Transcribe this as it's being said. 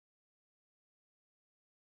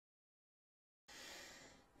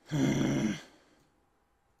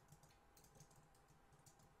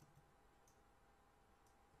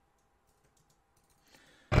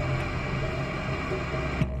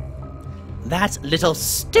That little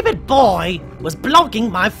stupid boy was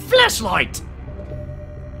blocking my flashlight!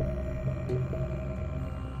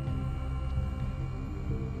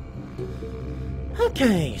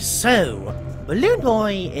 Okay, so Balloon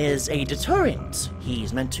Boy is a deterrent.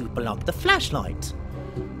 He's meant to block the flashlight.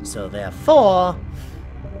 So therefore,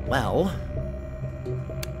 well,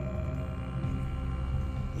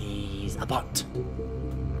 he's a bot.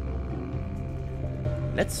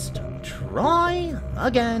 Let's try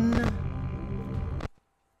again.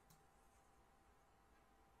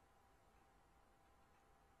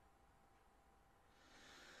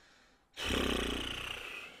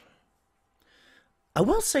 I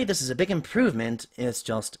will say this is a big improvement. It's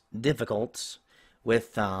just difficult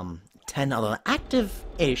with 10 other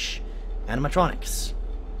active-ish animatronics.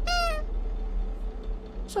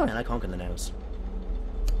 Sorry, I conk in the nose.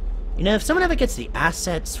 You know, if someone ever gets the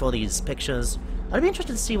assets for these pictures, I'd be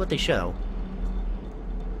interested to see what they show.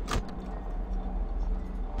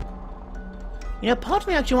 You know, part of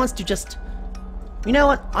me actually wants to just... You know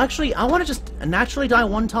what? Actually, I want to just naturally die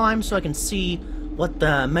one time so I can see what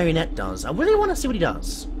the marionette does. I really want to see what he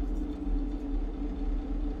does.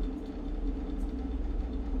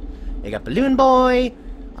 You got Balloon Boy,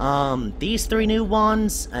 these three new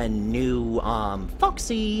ones, a new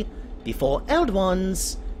Foxy, the 4 old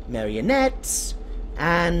ones, marionettes,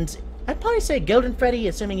 and I'd probably say Golden Freddy,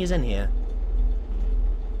 assuming he's in here.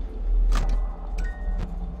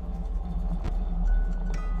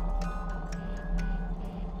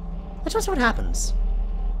 Let's just see what happens.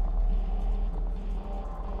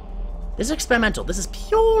 This is experimental. This is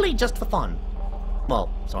purely just for fun.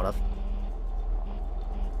 Well, sort of.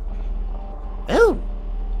 Oh!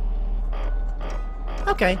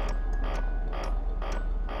 Okay.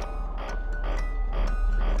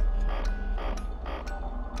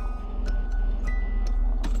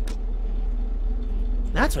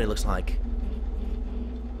 That's what it looks like.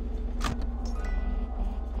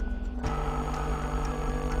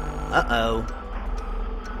 Uh-oh.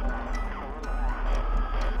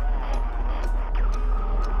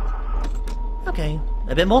 Okay.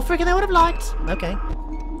 A bit more freaking than I would have liked. Okay.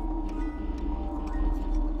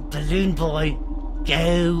 Balloon Boy,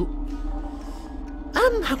 go.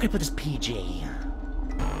 How can I put this PG?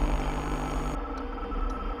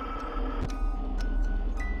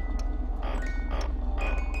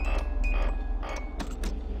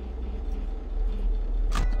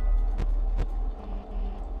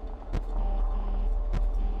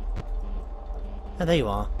 Oh, there you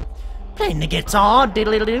are. Playing the guitar,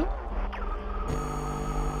 diddle-diddle-doo.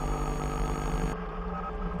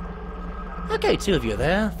 Okay, 2 of you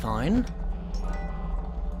there, fine.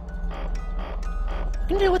 I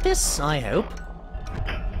can deal with this, I hope.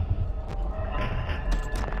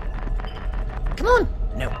 Come on!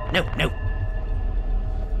 No, no, no!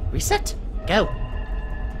 Reset! Go!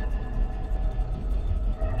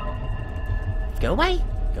 Go away!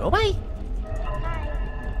 Go away!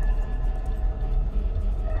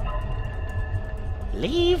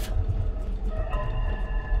 Leave!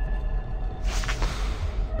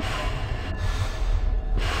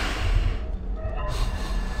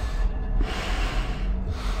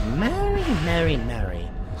 Mary.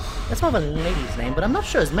 That's more of a lady's name, but I'm not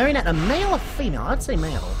sure. Is Marionette a male or female? I'd say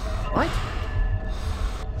male, right?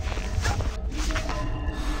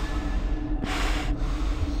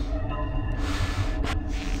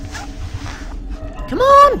 Come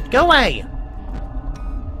on! Go away!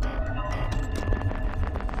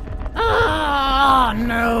 Ah,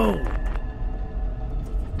 no!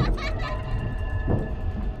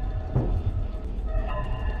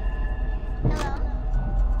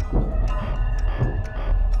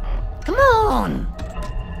 Come on!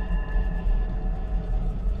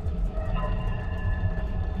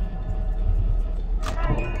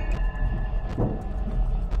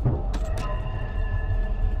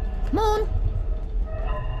 Come on!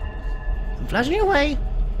 I'm flashing you away!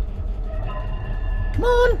 Come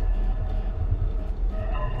on!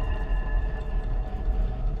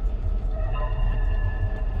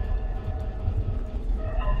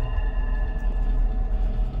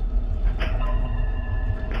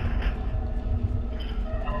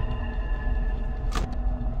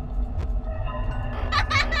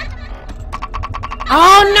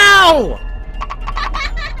 Oh no!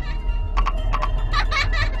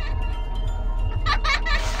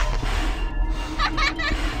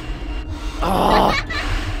 Oh!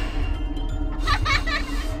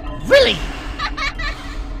 Really?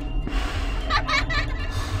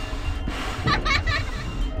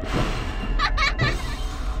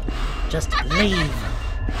 Leave.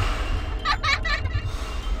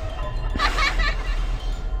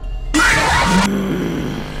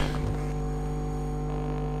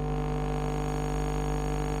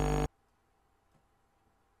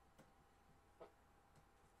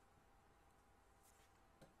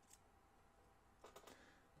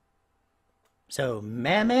 So,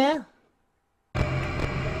 Meh?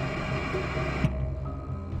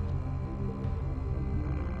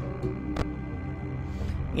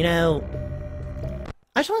 You know,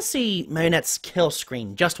 I just want to see Marionette's kill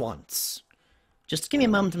screen just once. Just give me a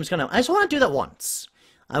moment, I'm just gonna... I just want to do that once.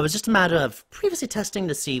 It was just a matter of previously testing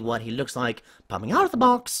to see what he looks like popping out of the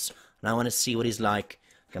box, and I want to see what he's like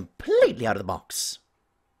completely out of the box.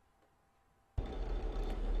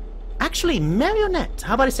 Actually, Marionette.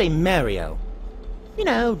 How about I say Mario? You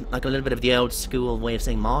know, like a little bit of the old school way of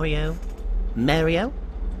saying Mario. Mario?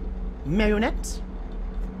 Marionette?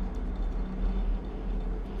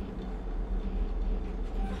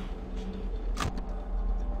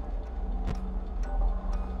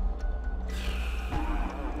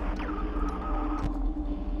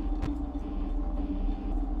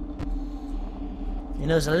 You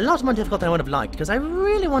know, it's a lot more difficult than I would have liked, because I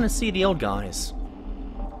really want to see the old guys.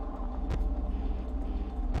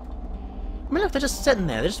 I mean, look, they're just sitting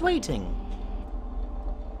there, they're just waiting.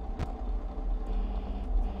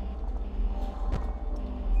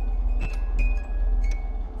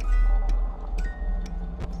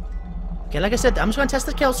 Okay, like I said, I'm just going to test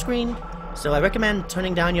the kill screen, so I recommend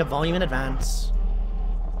turning down your volume in advance.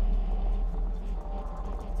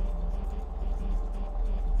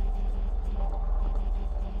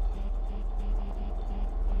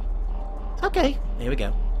 Okay, here we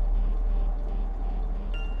go.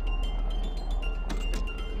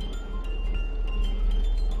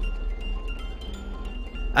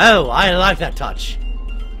 Oh, I like that touch.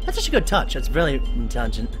 That's such a good touch. It's really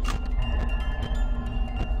intelligent.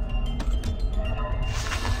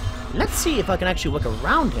 Let's see if I can actually work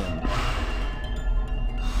around him.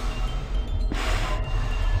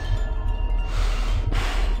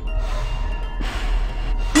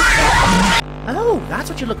 Oh, that's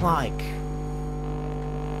what you look like.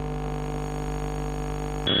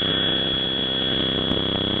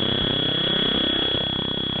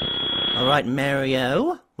 Alright,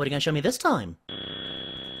 Mario. What are you going to show me this time?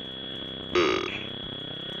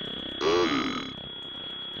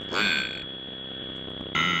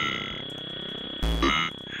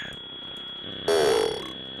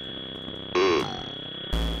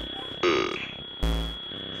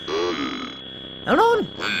 Hold on!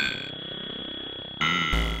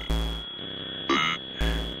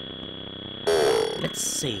 Let's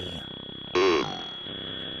see.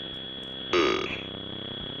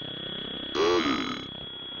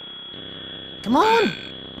 Come on!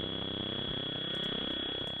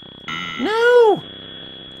 No!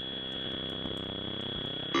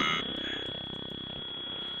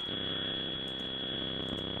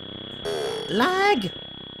 Lag!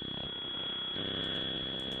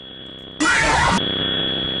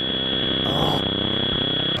 Oh.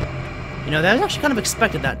 You know, that was actually kind of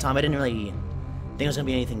expected that time. I didn't really think it was going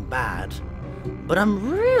to be anything bad. But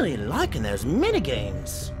I'm really liking those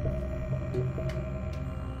minigames.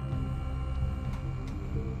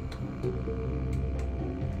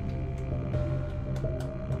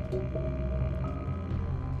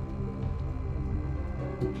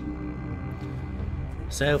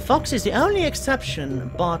 So Foxy's the only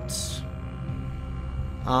exception, but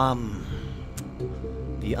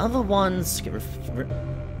the other ones get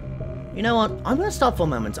you know what? I'm gonna stop for a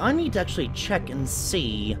moment. I need to actually check and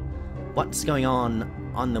see what's going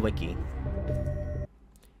on the wiki.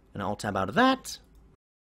 And I'll tab out of that.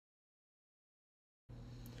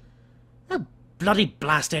 Oh, bloody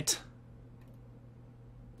blast it!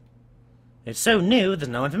 It's so new, there's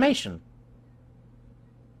no information.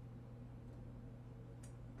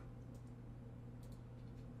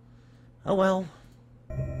 Oh well.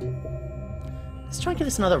 Let's try and give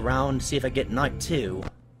this another round, see if I get night 2.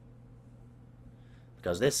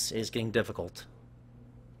 Because this is getting difficult.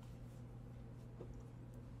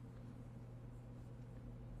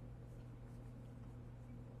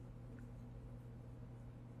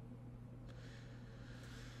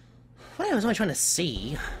 What was I trying to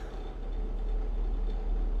see?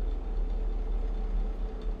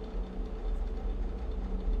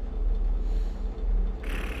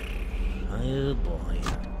 Oh boy.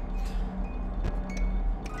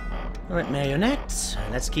 Alright, Marionette,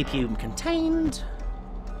 let's keep you contained.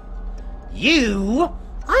 You?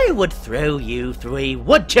 I would throw you through a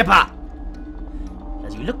wood chipper!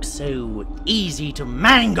 As you look so easy to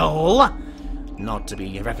mangle. Not to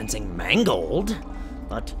be referencing mangled,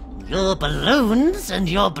 but Your balloons and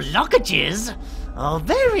your blockages are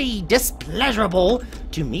very displeasurable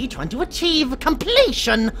to me trying to achieve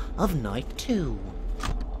completion of Night 2.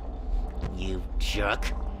 You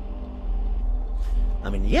jerk. I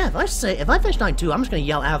mean, yeah, if I finish Night 2, I'm just gonna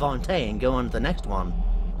yell Avante and go on to the next one.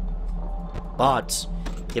 But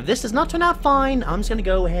if this does not turn out fine, I'm just gonna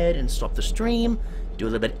go ahead and stop the stream, do a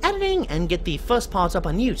little bit of editing, and get the first parts up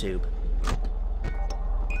on YouTube.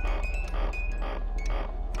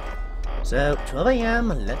 So, 12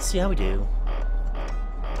 AM, let's see how we do.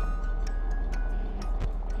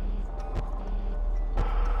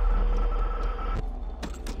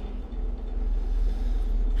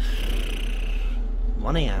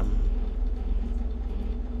 One AM.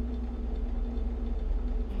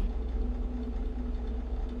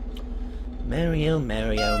 Mario,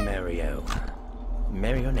 Mario, Mario.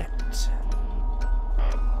 Marionette.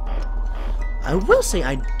 I will say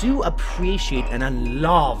I do appreciate and I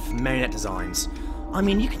love marionette designs. I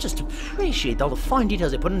mean, you can just appreciate all the fine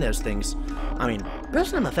details they put in those things. I mean,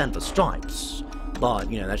 personally I'm a fan for stripes,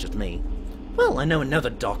 but, you know, that's just me. Well, I know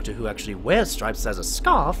another doctor who actually wears stripes as a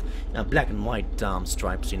scarf, black and white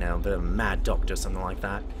stripes, you know, a bit of a mad doctor, something like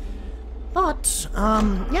that. But,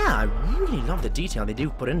 yeah, I really love the detail they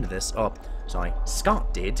do put into this. Oh, sorry,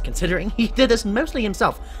 Scott did, considering he did this mostly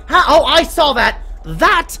himself. Oh, I saw that!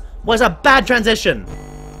 That was a bad transition!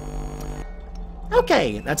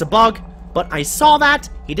 Okay, that's a bug, but I saw that,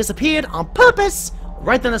 he disappeared on purpose,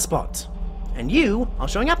 right on the spot. And you are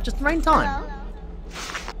showing up just right in time.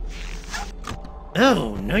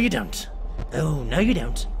 Hello? Oh, no you don't. Oh, no you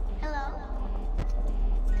don't. Hello?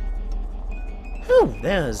 Oh,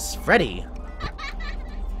 there's Freddy.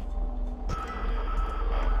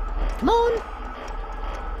 Come on!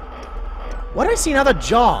 Why do I see another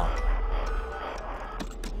jaw?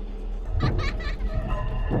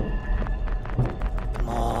 Come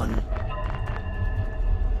on.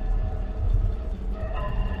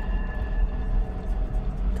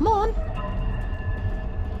 Come on.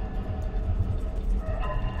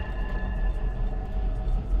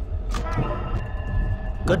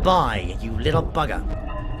 Goodbye, you little bugger.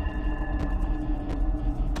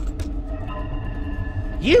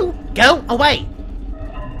 You go away!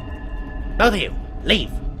 Both of you,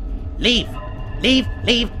 leave! Leave! Leave,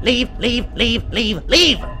 leave, leave, leave, leave, leave,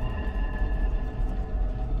 leave!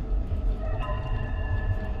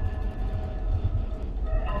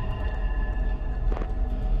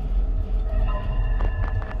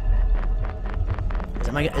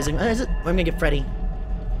 I'm gonna get Freddy.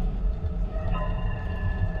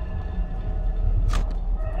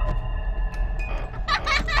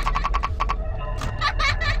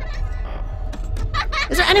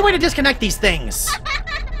 Is there any way to disconnect these things?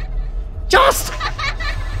 Just!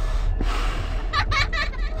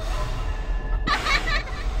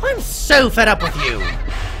 I'm so fed up with you!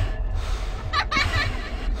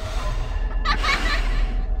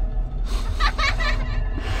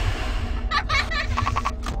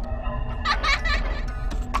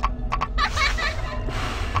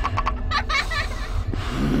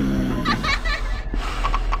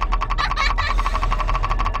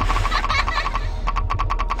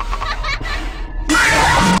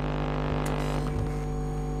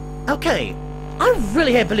 Okay, I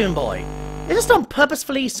really hate Balloon Boy. Is this done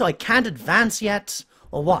purposefully so I can't advance yet,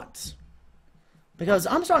 or what? Because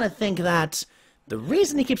I'm starting to think that the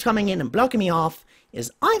reason he keeps coming in and blocking me off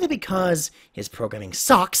is either because his programming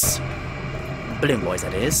sucks, Balloon Boy's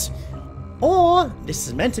that is, or this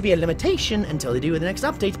is meant to be a limitation until they do the next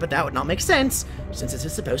update, but that would not make sense, since this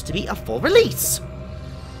is supposed to be a full release.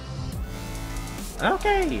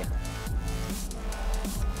 Okay.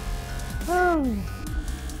 Oh.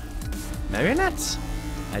 Marionettes,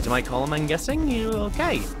 as you might call them, I'm guessing.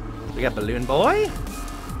 Okay. We got Balloon Boy,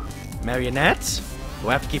 Marionette, who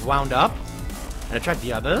I have to keep wound up and attract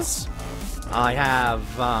the others. I have,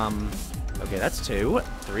 okay, that's 2,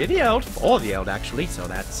 3 of the old, 4 of the old actually, so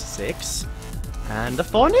that's 6, and the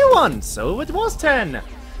 4 new ones, so it was 10.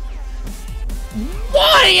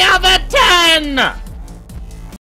 Why are the 10?